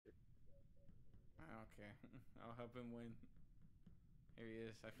care. I'll help him win. Here he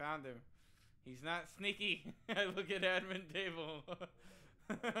is. I found him. He's not sneaky. I look at admin table.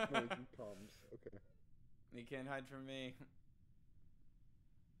 No, he comes. Okay. He can't hide from me.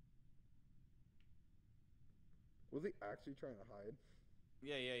 Was he actually trying to hide?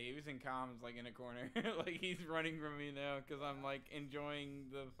 Yeah, he was in comms, like, in a corner. Like, he's running from me now, because I'm, like, enjoying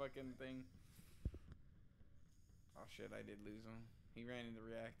the fucking thing. Oh, shit, I did lose him. He ran into the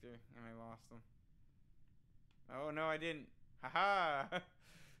reactor, and I lost him. Oh, no, I didn't. Haha!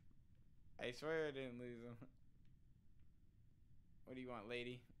 I swear I didn't lose him. What do you want,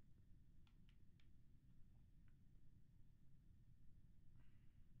 lady?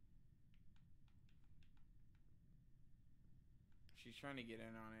 She's trying to get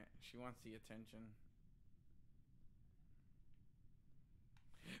in on it. She wants the attention.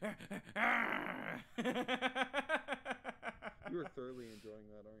 You were thoroughly enjoying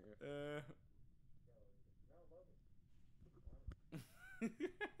that, aren't you?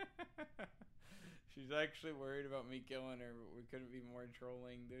 She's actually worried about me killing her, but we couldn't be more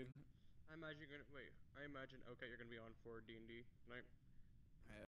trolling, dude. I imagine you're gonna wait. I imagine okay, you're gonna be on for D&D tonight.